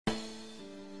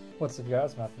What's up,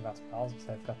 guys? Matthew Matt's Pals.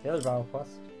 I've got the other battle quest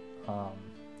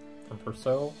from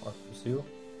Persoo or Persoo.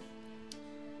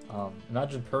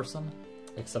 Imagine person,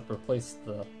 except replace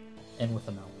the N with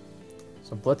an L.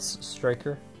 So Blitz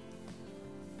Striker,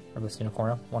 or Blitz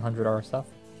Unicorno, 100 RSF,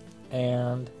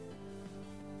 and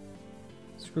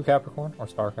Screw Capricorn or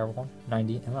Star Capricorn,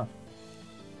 90 MF.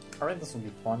 I think this will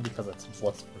be fun because it's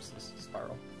Blitz versus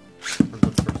Spiral, or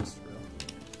Blitz versus Spiral.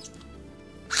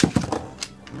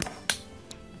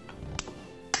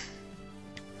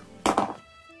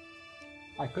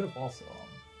 I could have also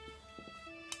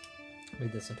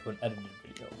made this into an edited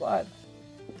video, but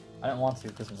I didn't want to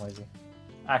because I'm lazy.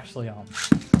 Actually,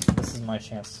 this is my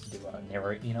chance to do a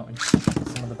narrate, in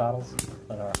some of the battles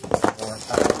that are more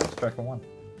attack-based. Striker 1.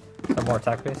 They're more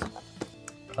attack-based,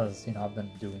 because, I've been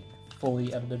doing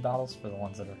fully edited battles for the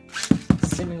ones that are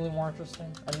seemingly more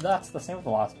interesting. And that's the same with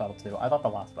the last battle, too. I thought the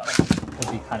last battle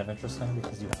would be kind of interesting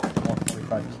because you have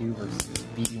 145Q versus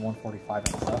BE 145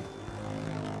 and stuff.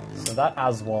 So that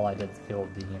as well, I did feel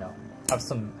would be,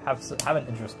 have an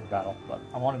interesting battle, but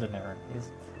I wanted to narrate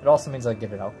these. It also means I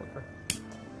get it out quicker.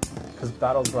 Because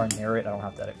battles where I narrate, I don't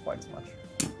have to edit quite as much.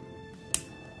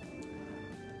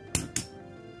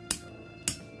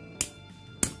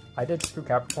 I did Screw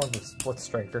Capricorn with Split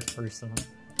Striker recently.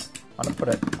 I'm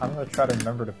gonna try to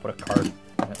remember to put a card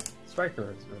in it.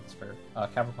 Striker is really fair.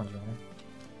 Capricorn's running.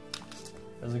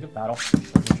 It was a good battle. It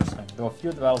was interesting. Though a few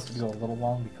of the battles could go a little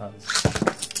long because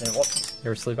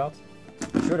your sleep outs?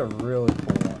 I showed a really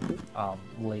cool one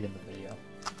late in the video.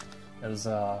 It was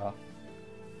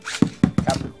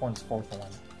Capricorn's 4th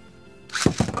one.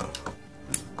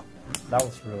 That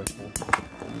was really cool.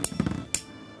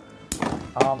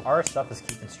 RSF is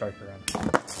keeping Striker in.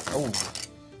 Oh,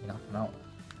 you knocked him out.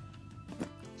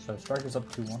 So Striker's up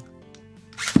 2-1.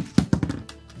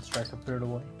 And Striker put it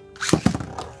away.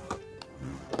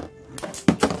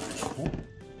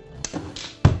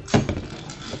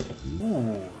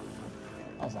 Ooh,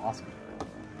 that was awesome.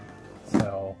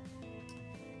 So,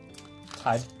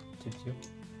 tied 2-2.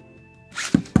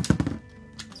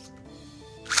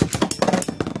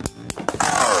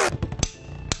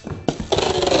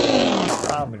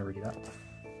 I'm gonna redo that.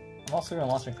 I'm also gonna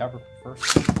launch a Capricorn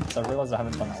first, because I realized I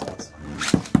haven't done that once.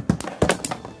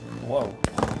 Whoa.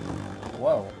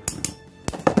 Whoa.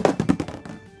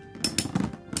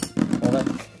 Well,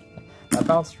 that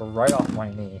bounced right off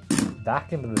my knee,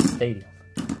 back into the stadium,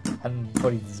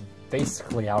 but he's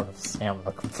basically out of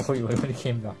stamina completely when he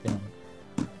came back in.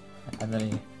 And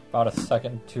then about a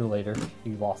second or two later,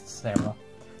 he lost stamina.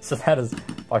 So that is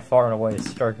by far and away a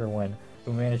Striker win,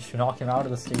 who managed to knock him out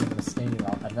of the stadium with a stadium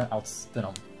out and then outspin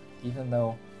him. Even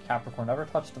though Capricorn never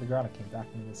touched the ground and came back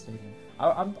into the stadium.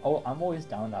 I'm always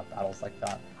down at battles like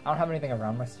that. I don't have anything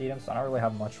around my stadium, so I don't really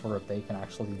have much where they can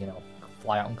actually,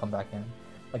 fly out and come back in.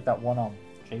 Like that one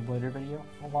Beyblade video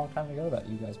a long time ago that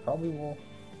you guys probably will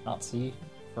not see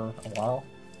for a while.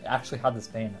 It actually had this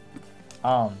bay in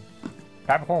it.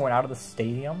 Capricorn went out of the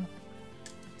stadium.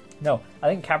 No, I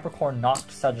think Capricorn knocked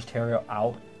Sagittario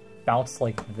out, bounced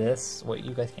like this. Wait,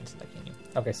 you guys can't see that, can you?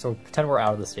 Okay, so pretend we're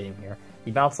out of the stadium here.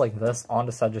 He bounced like this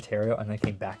onto Sagittario and then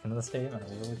came back into the stadium, and it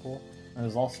was really cool. And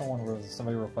there's also one where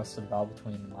somebody requested a battle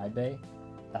between my bay,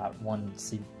 that one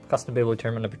custom Beyblade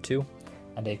tournament number 2,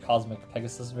 and a Cosmic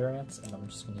Pegasus variant, and I'm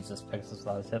just going to use this Pegasus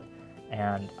without a tip.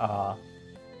 And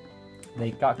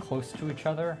they got close to each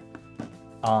other.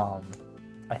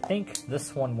 I think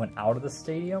this one went out of the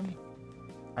stadium,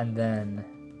 and then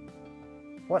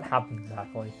what happened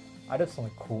exactly? I did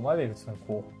something cool. My baby did something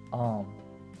cool.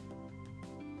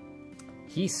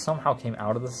 He somehow came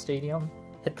out of the stadium,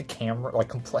 hit the camera,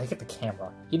 hit the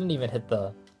camera. He didn't even hit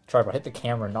the tripod, hit the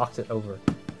camera, knocked it over,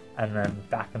 and then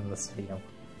back into the stadium.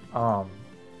 It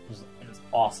was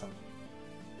awesome.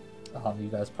 You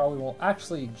guys probably won't.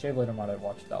 Actually, Jay later might have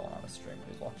watched that one on his stream when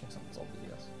he was watching some of his old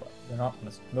videos, but they're not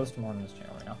on most of them are on his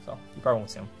channel right now, so you probably won't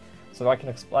see them. So I can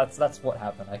explain. That's what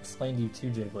happened. I explained to you 2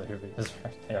 Jay later videos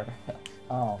right there.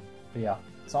 But yeah,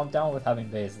 so I'm down with having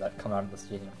bays that come out of the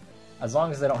stadium, as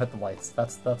long as they don't hit the lights.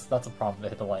 That's a problem. They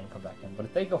hit the light and come back in. But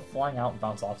if they go flying out and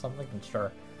bounce off something, then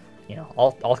sure,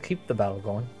 I'll keep the battle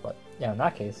going. But yeah, in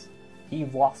that case, he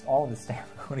lost all of his stamina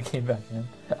when he came back in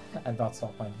and bounced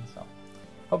off my knee. So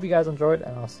hope you guys enjoyed,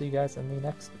 and I'll see you guys in the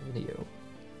next video.